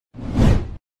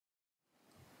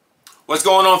What's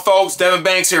going on, folks? Devon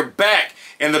Banks here, back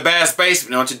in the Bass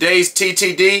Basement. On today's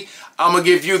TTD, I'm going to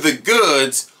give you the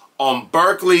goods on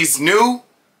Berkley's new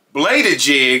bladed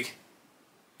jig,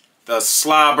 the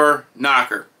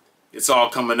Slobberknocker. It's all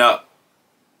coming up.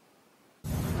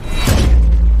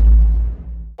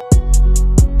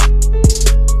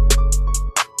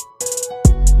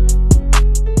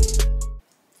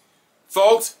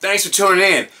 Folks, thanks for tuning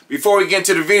in. Before we get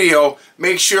into the video,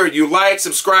 make sure you like,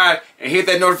 subscribe, and hit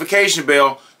that notification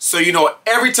bell so you know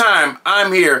every time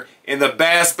I'm here in the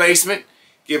Bass Basement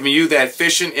giving you that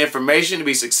fishing information to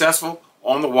be successful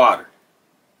on the water.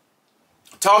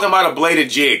 Talking about a bladed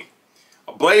jig.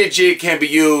 A bladed jig can be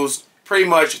used pretty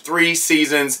much 3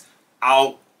 seasons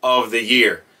out of the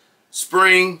year.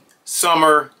 Spring,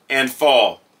 summer, and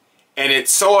fall. And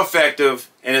it's so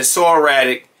effective and it's so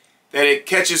erratic that it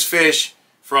catches fish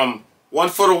from 1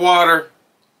 foot of water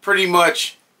pretty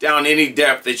much down any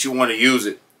depth that you want to use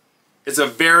it. It's a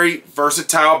very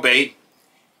versatile bait.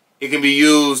 It can be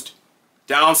used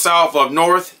down south, up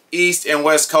north, east, and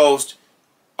west coast.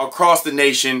 Across the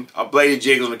nation, a bladed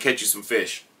jig is going to catch you some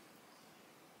fish.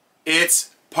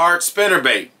 It's part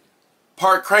spinnerbait,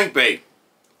 part crankbait,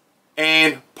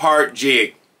 and part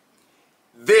jig.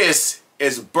 This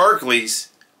is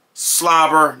Berkley's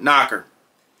Slobberknocker.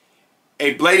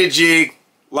 A bladed jig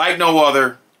like no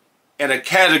other in a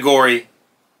category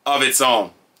of its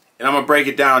own. And I'm going to break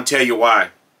it down and tell you why.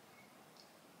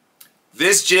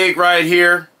 This jig right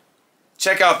here,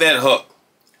 check out that hook.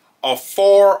 A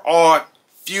 4/0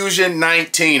 Fusion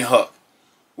 19 hook.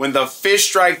 When the fish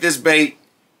strike this bait,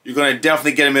 you're going to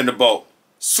definitely get them in the boat.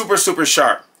 Super, super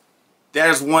sharp. That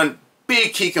is one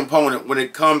big key component when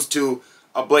it comes to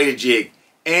a bladed jig.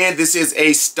 And this is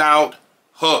a stout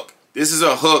hook. This is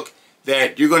a hook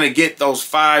that you're going to get those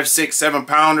 5, 6, 7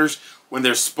 pounders when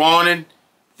they're spawning.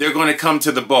 They're going to come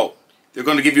to the boat. They're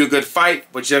going to give you a good fight,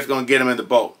 but you're just going to get them in the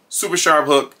boat. Super sharp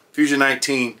hook, Fusion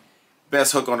 19,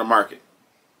 best hook on the market.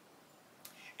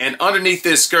 And underneath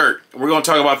this skirt, and we're going to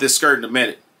talk about this skirt in a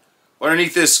minute.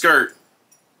 Underneath this skirt,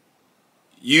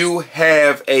 you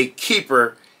have a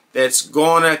keeper that's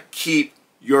going to keep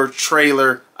your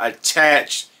trailer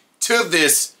attached to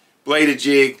this bladed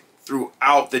jig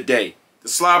throughout the day. The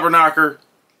Slobberknocker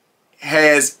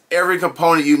has every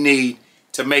component you need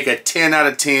to make a 10 out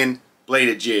of 10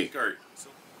 bladed jig.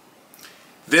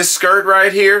 This skirt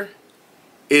right here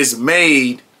is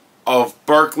made of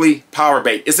Berkley power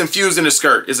bait. It's infused in the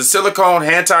skirt. It's a silicone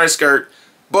hand-tie skirt,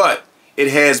 but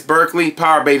it has Berkley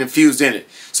power bait infused in it.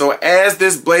 So as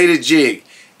this bladed jig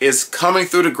is coming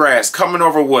through the grass, coming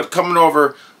over wood, coming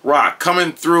over rock,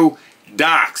 coming through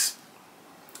docks,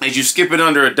 as you skip it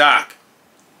under a dock,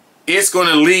 it's going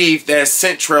to leave that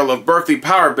scent trail of Berkley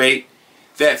power bait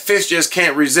that fish just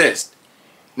can't resist.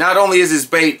 Not only is this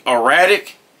bait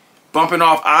erratic, bumping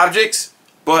off objects,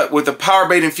 but with the power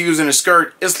bait infused in the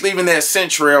skirt, it's leaving that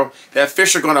scent trail that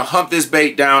fish are going to hunt this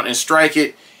bait down and strike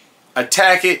it,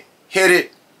 attack it, hit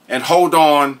it, and hold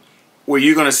on where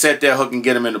you're going to set that hook and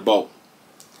get them in the boat.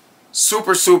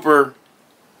 Super, super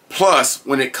plus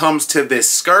when it comes to this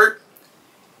skirt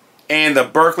and the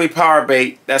Berkley power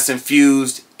bait that's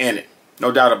infused in it.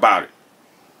 No doubt about it.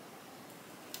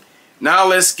 Now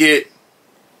let's get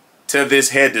to this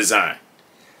head design.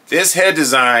 This head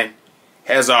design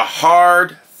has a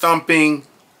hard thumping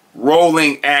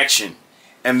rolling action,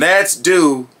 and that's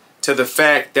due to the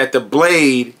fact that the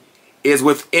blade is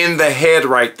within the head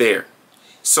right there.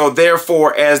 So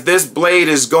therefore, as this blade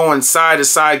is going side to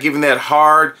side, giving that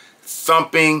hard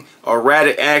thumping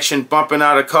erratic action, bumping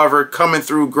out of cover, coming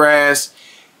through grass,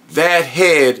 that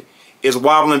head is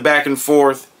wobbling back and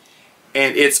forth,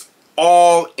 and it's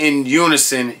all in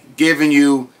unison, giving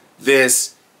you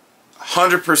this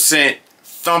 100%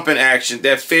 thumping action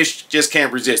that fish just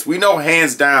can't resist. We know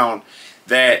hands down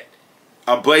that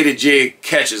a bladed jig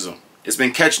catches them. It's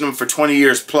been catching them for 20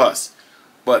 years plus.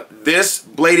 But this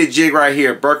bladed jig right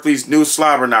here, Berkley's new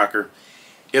Slobberknocker,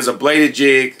 is a bladed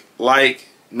jig like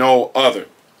no other.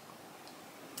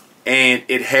 And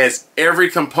it has every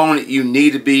component you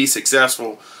need to be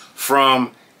successful,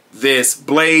 from this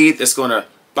blade that's going to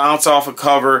bounce off a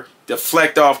cover,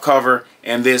 deflect off cover,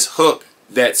 and this hook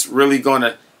that's really going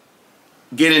to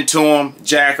get into them,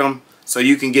 jack them, so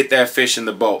you can get that fish in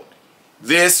the boat.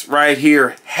 This right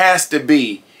here has to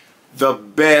be the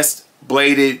best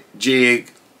bladed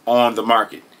jig on the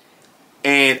market.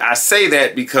 And I say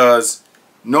that because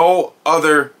no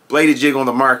other bladed jig on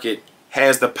the market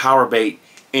has the power bait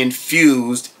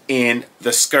infused in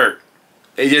the skirt.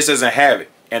 It just doesn't have it.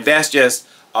 And that's just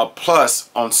a plus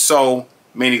on so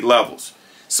many levels.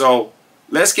 So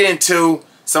let's get into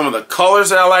some of the colors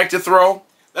that I like to throw.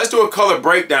 Let's do a color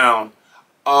breakdown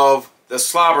of the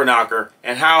Slobberknocker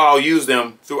and how I'll use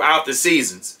them throughout the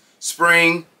seasons: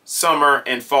 spring, summer,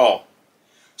 and fall.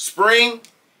 Spring,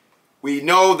 we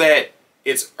know that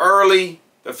it's early,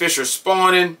 the fish are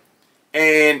spawning,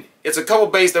 and it's a couple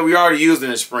baits that we already used in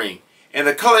the spring. And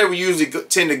the color that we usually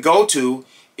tend to go to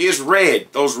is red,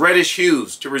 those reddish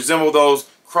hues, to resemble those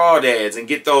crawdads and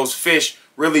get those fish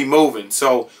really moving.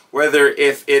 So whether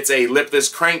if it's a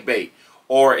lipless crankbait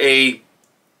or a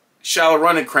shallow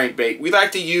running crankbait, we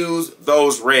like to use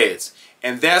those reds.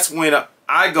 And that's when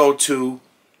I go to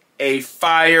a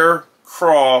fire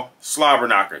crawl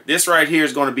Slobberknocker. This right here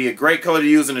is going to be a great color to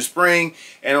use in the spring,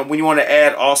 and when you want to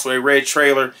add also a red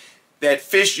trailer that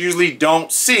fish usually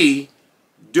don't see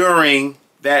during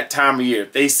that time of year.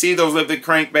 They see those lifted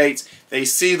crankbaits, they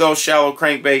see those shallow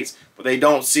crankbaits, but they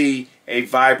don't see a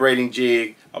vibrating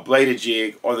jig, a bladed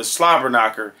jig, or the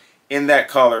Slobberknocker in that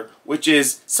color, which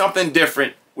is something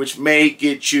different, which may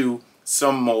get you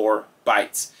some more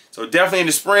bites. So definitely in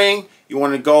the spring, you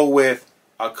want to go with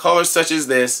a color such as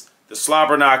this, the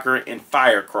Slobberknocker in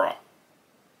Fire Crawl.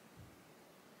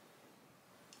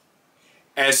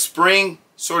 As spring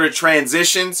sort of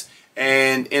transitions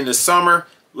and in the summer,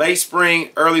 late spring,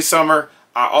 early summer,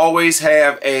 I always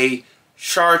have a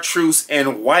chartreuse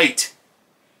and white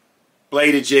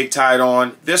bladed jig tied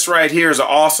on. This right here is an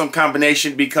awesome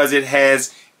combination because it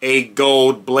has a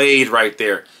gold blade right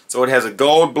there. So it has a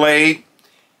gold blade,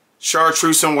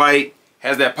 chartreuse and white,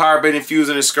 has that power bait infused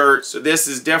in the skirt. So this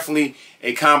is definitely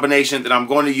a combination that I'm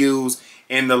going to use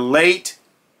in the late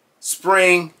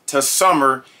spring to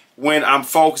summer when I'm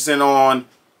focusing on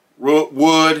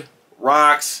wood,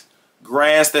 rocks,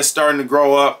 grass that's starting to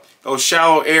grow up, those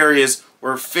shallow areas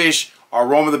where fish are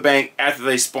roaming the bank after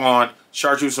they spawn.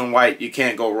 Chartreuse and white, you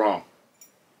can't go wrong.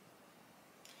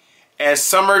 As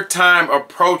summertime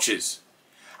approaches,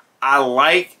 I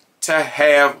like to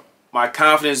have my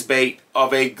confidence bait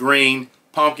of a green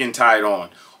pumpkin tied on,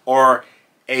 or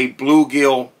a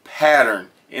bluegill pattern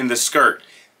in the skirt.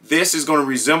 This is going to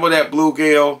resemble that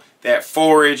bluegill, that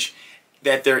forage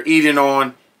that they're eating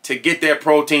on to get that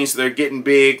protein so they're getting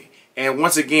big. And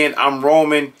once again, I'm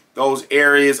roaming those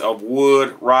areas of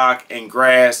wood, rock, and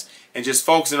grass, and just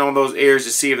focusing on those areas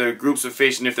to see if there are groups of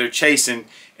fish and if they're chasing.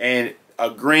 And a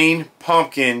green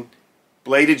pumpkin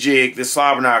bladed jig, the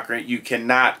Slobberknocker, you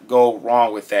cannot go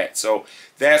wrong with that. So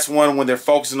that's one when they're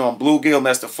focusing on bluegill and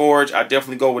that's the forage. I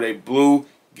definitely go with a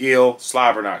bluegill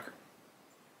Slobberknocker.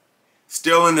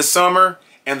 Still in the summer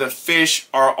and the fish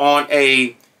are on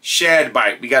a shad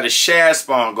bite. We got a shad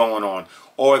spawn going on,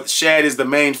 or the shad is the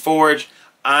main forage.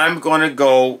 I'm going to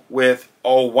go with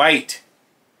a white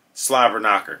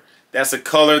Slobberknocker. That's a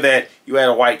color that you add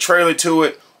a white trailer to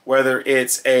it, whether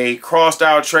it's a crawl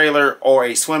style trailer or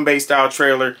a swim bait style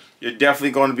trailer, you're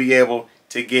definitely going to be able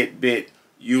to get bit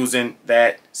using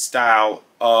that style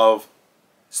of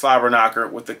Slobberknocker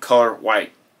with the color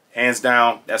white. Hands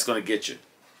down, that's going to get you.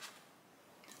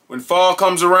 When fall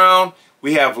comes around,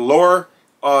 we have lower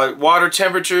water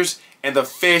temperatures and the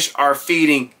fish are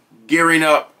feeding, gearing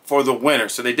up for the winter.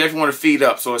 So they definitely want to feed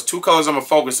up. So it's two colors I'm going to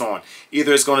focus on.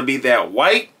 Either it's going to be that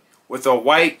white with a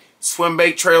white swim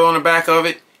bait trailer on the back of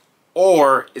it,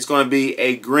 or it's going to be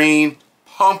a green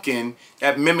pumpkin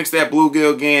that mimics that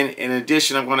bluegill again. In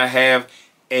addition, I'm going to have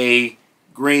a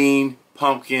green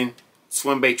pumpkin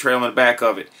swim bait trailer on the back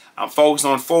of it. I'm focused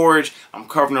on forage. I'm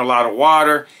covering a lot of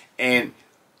water, and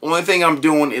only thing I'm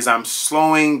doing is I'm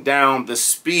slowing down the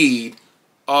speed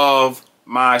of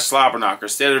my Slobberknocker.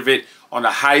 Instead of it on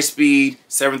a high speed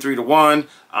 7.3 to 1,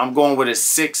 I'm going with a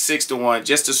 6.6 to 1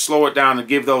 just to slow it down and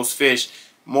give those fish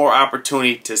more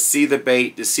opportunity to see the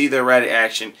bait, to see the erratic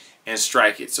action, and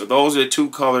strike it. So those are the two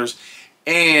colors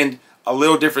and a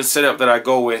little different setup that I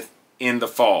go with in the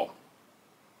fall.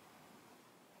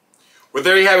 Well,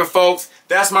 there you have it, folks.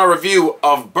 That's my review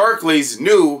of Berkley's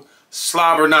new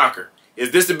Slobberknocker.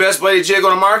 Is this the best bladed jig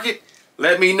on the market?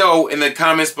 Let me know in the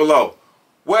comments below.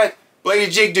 What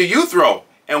bladed jig do you throw?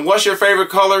 And what's your favorite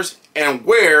colors? And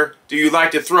where do you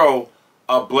like to throw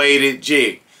a bladed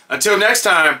jig? Until next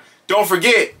time, don't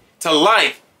forget to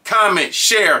like, comment,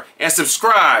 share, and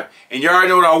subscribe. And you already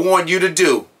know what I want you to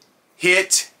do.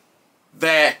 Hit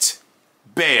that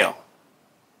bell.